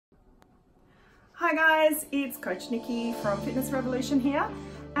Hi guys, it's Coach Nikki from Fitness Revolution here,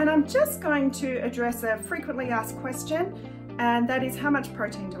 and I'm just going to address a frequently asked question, and that is, how much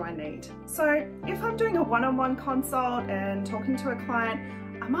protein do I need? So if I'm doing a one-on-one consult and talking to a client,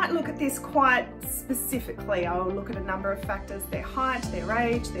 I might look at this quite specifically. I'll look at a number of factors: their height, their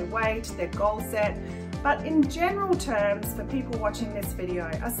age, their weight, their goal set. But in general terms, for people watching this video,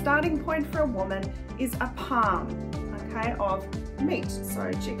 a starting point for a woman is a palm, okay, of meat,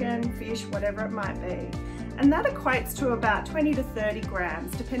 so chicken, fish, whatever it might be. And that equates to about 20 to 30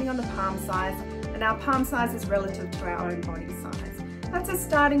 grams, depending on the palm size, and our palm size is relative to our own body size. That's a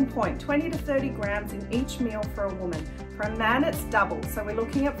starting point, 20 to 30 grams in each meal for a woman. For a man, it's double, so we're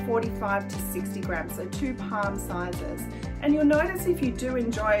looking at 45 to 60 grams, so 2 palm sizes. And you'll notice, if you do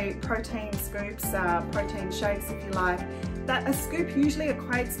enjoy protein scoops, protein shakes if you like, that a scoop usually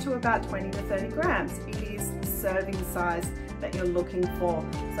equates to about 20 to 30 grams. It is the serving size that you're looking for.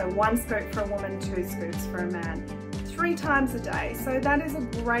 So 1 scoop for a woman, 2 scoops for a man. 3 times a day. So that is a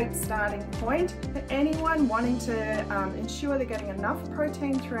great starting point for anyone wanting to ensure they're getting enough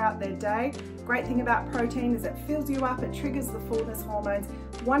protein throughout their day. Great thing about protein is it fills you up, it triggers the fullness hormones.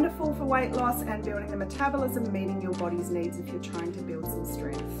 Wonderful for weight loss and building the metabolism, meeting your body's needs if you're trying to build some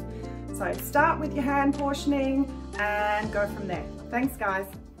strength. So start with your hand portioning and go from there. Thanks guys.